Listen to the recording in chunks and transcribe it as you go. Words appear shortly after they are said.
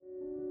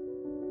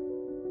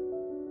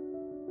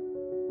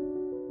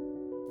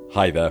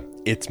Hi there,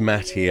 it's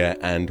Matt here,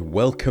 and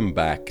welcome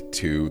back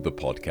to the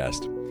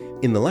podcast.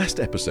 In the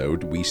last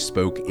episode, we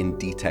spoke in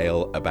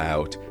detail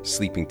about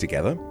sleeping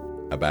together,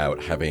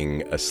 about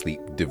having a sleep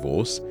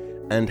divorce,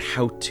 and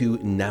how to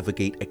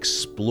navigate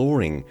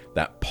exploring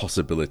that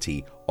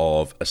possibility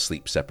of a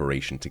sleep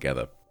separation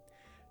together.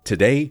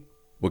 Today,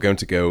 we're going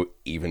to go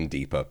even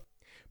deeper,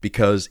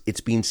 because it's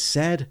been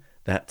said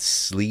that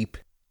sleep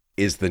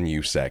is the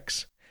new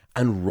sex,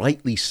 and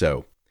rightly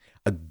so.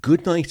 A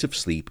good night of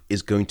sleep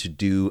is going to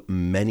do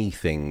many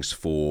things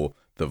for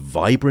the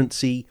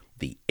vibrancy,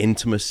 the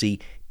intimacy,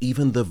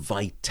 even the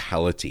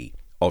vitality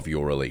of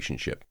your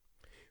relationship.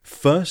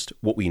 First,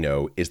 what we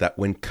know is that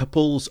when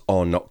couples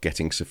are not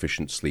getting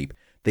sufficient sleep,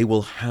 they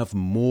will have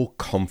more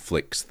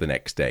conflicts the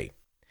next day.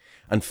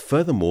 And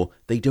furthermore,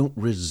 they don't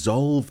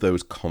resolve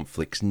those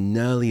conflicts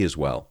nearly as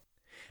well.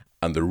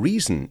 And the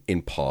reason,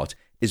 in part,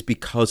 is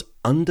because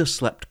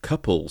underslept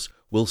couples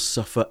will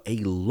suffer a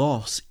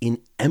loss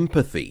in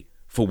empathy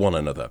for one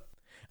another.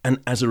 And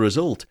as a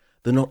result,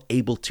 they're not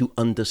able to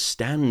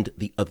understand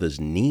the other's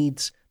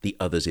needs, the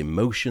other's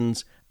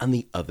emotions, and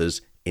the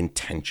other's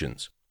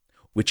intentions,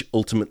 which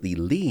ultimately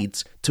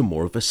leads to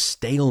more of a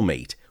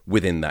stalemate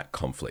within that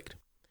conflict.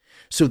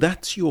 So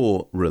that's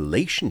your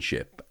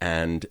relationship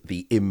and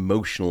the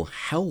emotional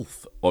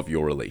health of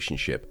your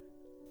relationship.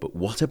 But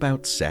what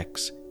about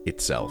sex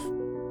itself?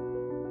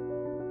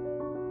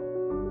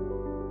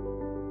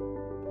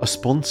 A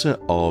sponsor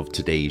of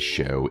today's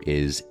show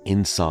is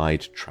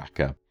Inside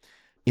Tracker.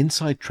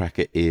 Inside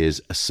Tracker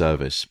is a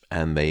service,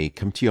 and they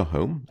come to your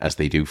home, as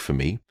they do for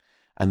me,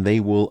 and they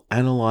will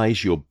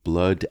analyze your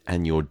blood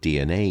and your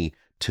DNA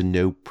to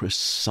know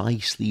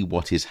precisely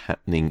what is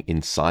happening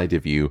inside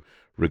of you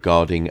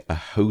regarding a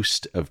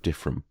host of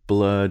different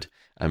blood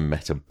and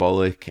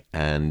metabolic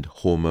and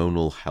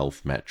hormonal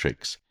health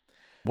metrics.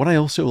 What I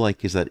also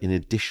like is that in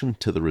addition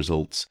to the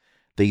results,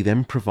 they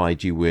then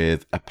provide you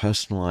with a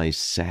personalized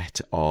set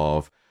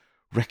of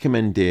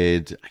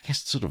recommended,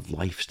 sort of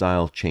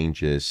lifestyle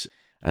changes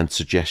and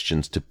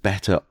suggestions to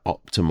better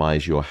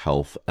optimize your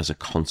health as a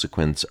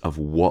consequence of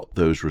what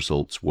those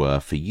results were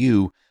for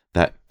you,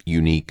 that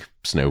unique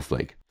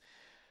snowflake.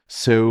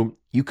 So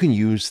you can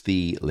use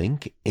the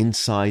link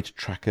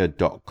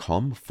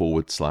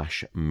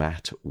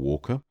insidetracker.com/Matt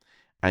Walker,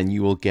 and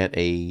you will get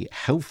a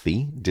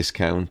healthy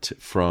discount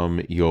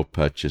from your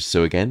purchase.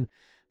 So again,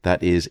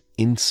 that is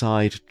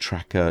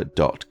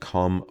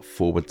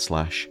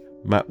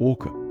insidetracker.com/Matt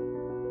Walker.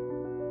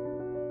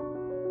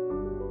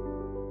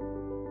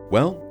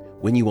 Well,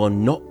 when you are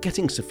not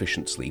getting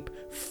sufficient sleep,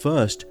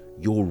 first,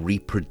 your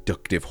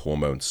reproductive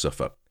hormones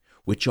suffer,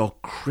 which are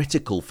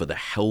critical for the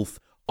health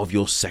of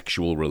your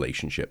sexual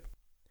relationship.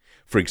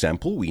 For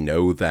example, we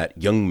know that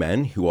young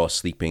men who are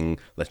sleeping,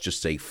 let's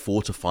just say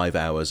 4 to 5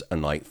 hours a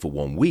night for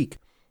 1 week,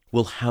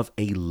 will have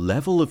a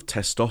level of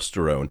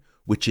testosterone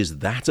which is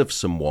that of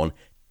someone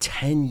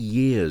 10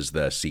 years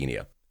their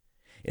senior.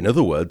 In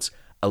other words,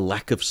 a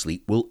lack of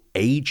sleep will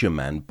age a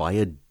man by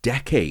a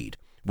decade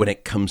when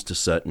it comes to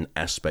certain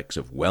aspects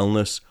of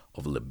wellness,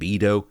 of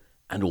libido,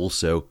 and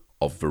also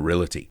of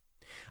virility.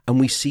 And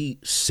we see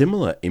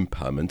similar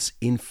impairments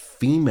in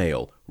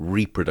female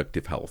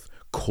reproductive health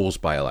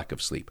caused by a lack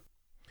of sleep.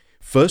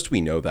 First, we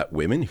know that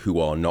women who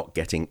are not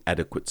getting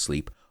adequate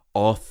sleep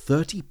are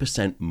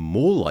 30%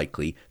 more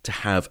likely to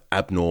have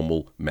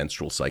abnormal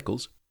menstrual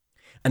cycles.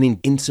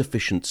 And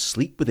insufficient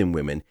sleep within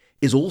women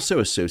is also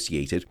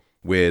associated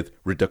with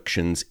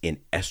reductions in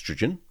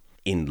estrogen,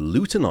 in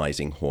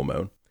luteinizing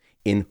hormone,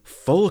 in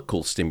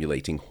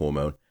follicle-stimulating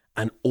hormone,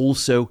 and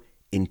also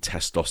in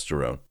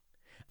testosterone.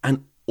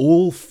 And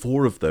all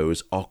 4 of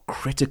those are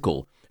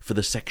critical for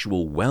the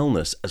sexual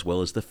wellness as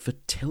well as the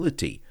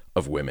fertility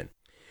of women.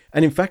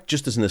 And in fact,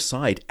 just as an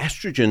aside,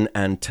 estrogen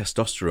and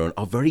testosterone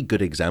are very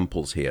good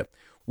examples here.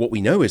 What we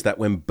know is that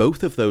when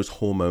both of those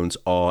hormones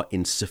are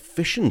in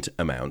sufficient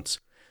amounts,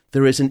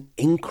 there is an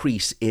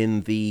increase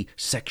in the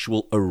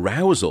sexual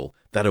arousal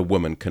that a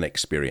woman can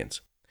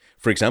experience.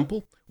 For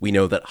example, we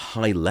know that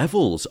high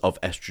levels of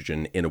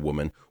estrogen in a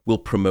woman will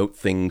promote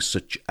things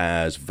such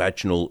as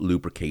vaginal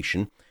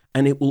lubrication,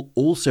 and it will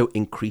also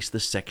increase the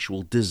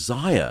sexual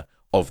desire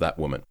of that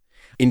woman.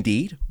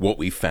 Indeed, what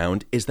we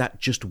found is that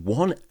just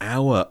 1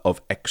 hour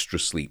of extra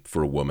sleep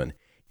for a woman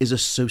is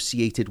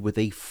associated with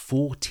a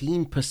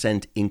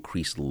 14%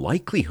 increased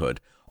likelihood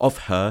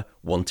of her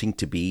wanting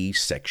to be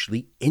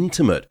sexually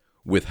intimate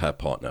with her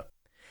partner.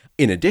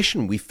 In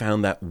addition, we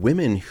found that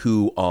women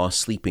who are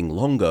sleeping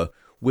longer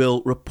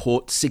will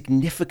report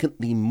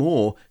significantly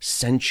more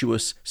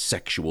sensuous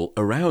sexual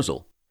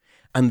arousal.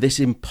 And this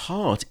in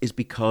part is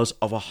because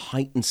of a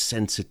heightened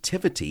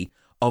sensitivity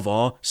of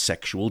our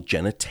sexual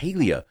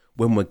genitalia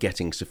when we're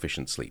getting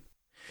sufficient sleep.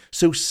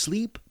 So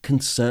sleep can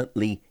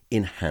certainly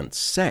enhance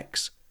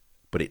sex,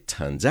 but it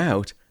turns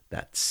out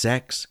that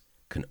sex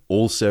can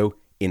also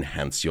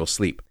enhance your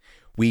sleep.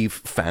 We've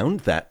found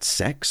that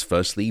sex,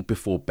 firstly,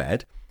 before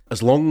bed,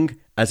 as long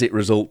as it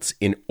results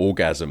in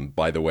orgasm,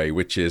 by the way,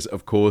 which is,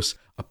 of course,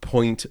 a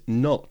point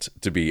not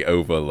to be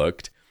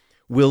overlooked,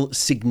 will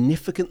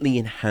significantly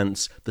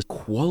enhance the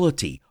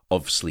quality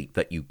of sleep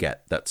that you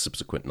get that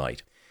subsequent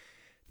night.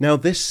 Now,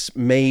 this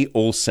may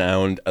all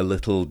sound a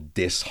little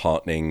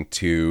disheartening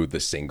to the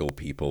single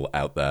people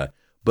out there,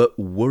 but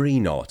worry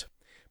not,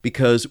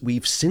 because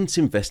we've since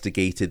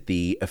investigated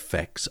the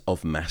effects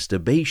of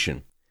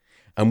masturbation.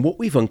 And what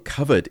we've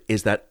uncovered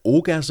is that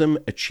orgasm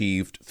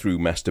achieved through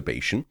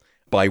masturbation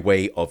by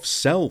way of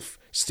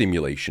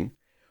self-stimulation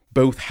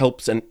both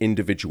helps an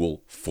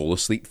individual fall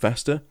asleep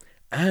faster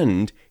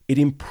and it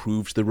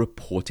improves the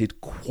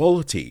reported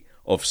quality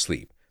of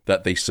sleep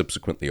that they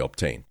subsequently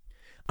obtain.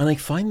 And I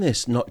find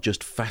this not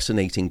just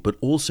fascinating, but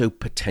also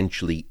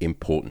potentially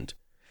important,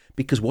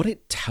 because what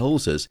it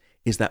tells us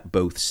is that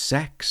both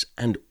sex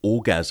and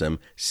orgasm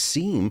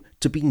seem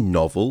to be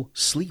novel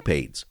sleep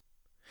aids.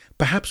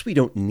 Perhaps we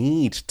don't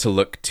need to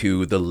look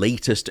to the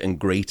latest and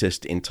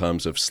greatest in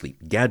terms of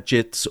sleep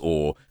gadgets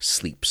or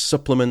sleep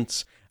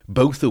supplements,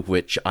 both of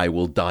which I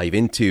will dive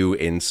into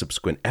in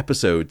subsequent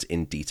episodes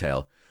in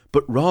detail,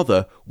 but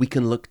rather we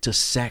can look to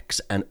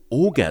sex and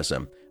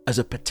orgasm as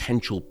a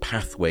potential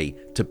pathway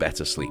to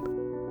better sleep.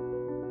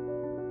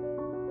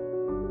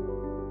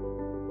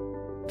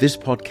 This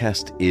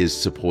podcast is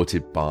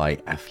supported by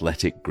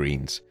Athletic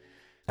Greens.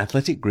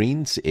 Athletic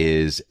Greens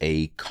is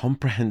a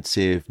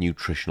comprehensive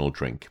nutritional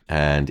drink,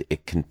 and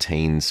it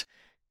contains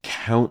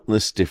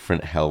countless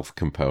different health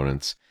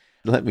components.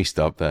 Let me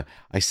stop there.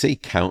 I say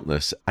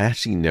countless. I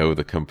actually know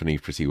the company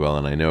pretty well,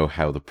 and I know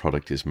how the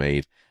product is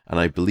made. And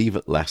I believe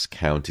at last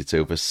count, it's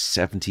over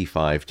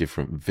 75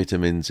 different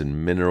vitamins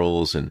and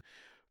minerals and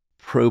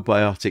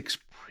probiotics,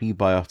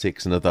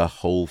 prebiotics, and other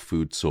whole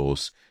food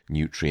source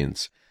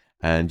nutrients.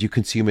 And you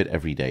consume it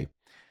every day.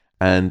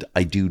 And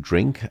I do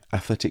drink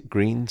Athletic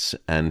Greens,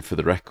 and for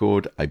the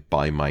record, I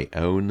buy my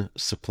own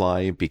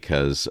supply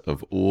because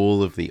of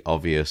all of the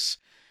obvious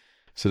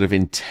sort of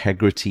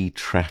integrity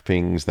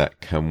trappings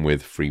that come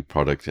with free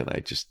product, and I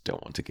just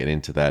don't want to get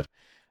into that.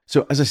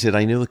 So as I said,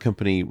 I know the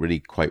company really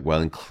quite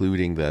well,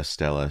 including their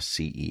stellar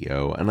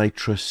CEO, and I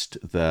trust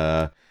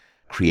their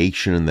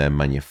creation and their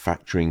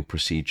manufacturing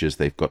procedures.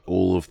 They've got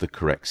all of the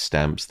correct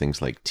stamps, things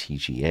like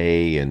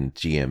TGA and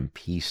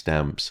GMP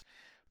stamps.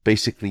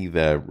 Basically,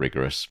 they're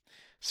rigorous.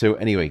 So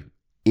anyway,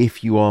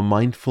 if you are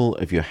mindful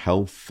of your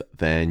health,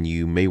 then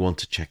you may want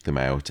to check them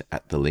out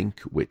at the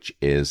link, which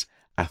is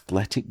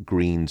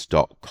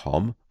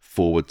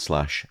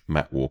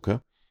athleticgreens.com/Matt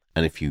Walker.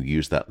 And if you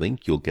use that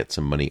link, you'll get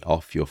some money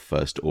off your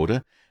first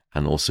order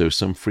and also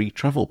some free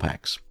travel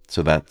packs.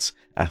 So that's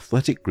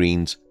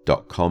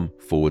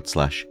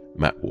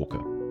athleticgreens.com/Matt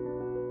Walker.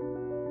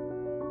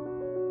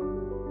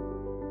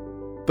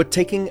 But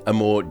taking a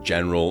more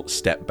general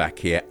step back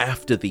here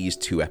after these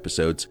two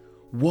episodes,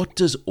 what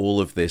does all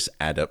of this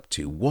add up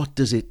to? What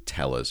does it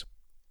tell us?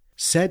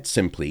 Said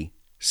simply,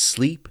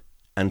 sleep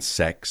and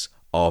sex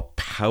are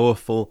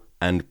powerful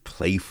and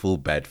playful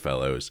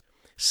bedfellows.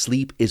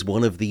 Sleep is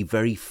one of the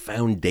very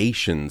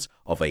foundations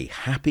of a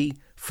happy,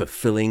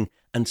 fulfilling,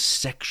 and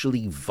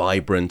sexually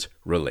vibrant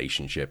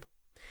relationship.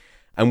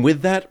 And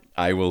with that,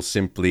 I will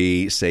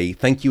simply say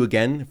thank you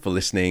again for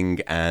listening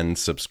and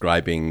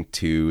subscribing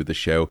to the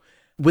show.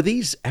 Were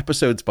these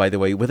episodes, by the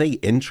way, were they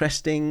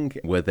interesting?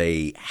 Were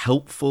they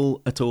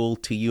helpful at all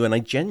to you? And I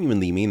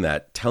genuinely mean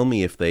that. Tell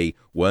me if they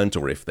weren't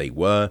or if they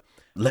were.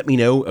 Let me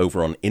know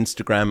over on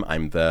Instagram.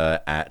 I'm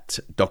there at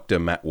Dr.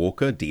 Matt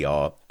Walker,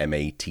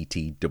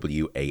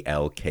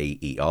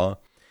 DrMattWalker.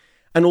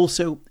 And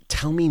also,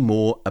 tell me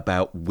more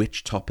about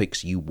which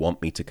topics you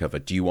want me to cover.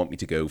 Do you want me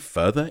to go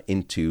further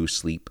into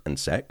sleep and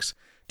sex?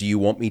 Do you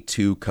want me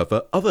to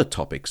cover other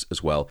topics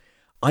as well?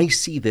 I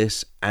see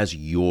this as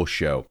your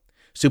show.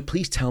 So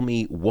please tell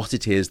me what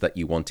it is that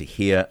you want to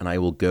hear, and I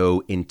will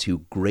go into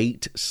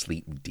great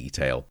sleep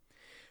detail.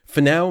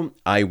 For now,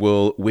 I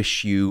will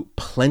wish you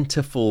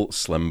plentiful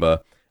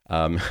slumber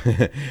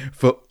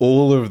for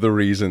all of the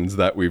reasons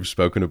that we've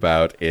spoken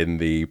about in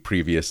the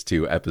previous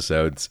two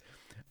episodes.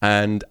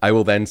 And I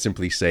will then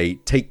simply say,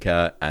 take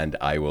care, and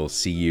I will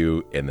see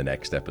you in the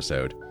next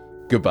episode.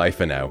 Goodbye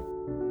for now.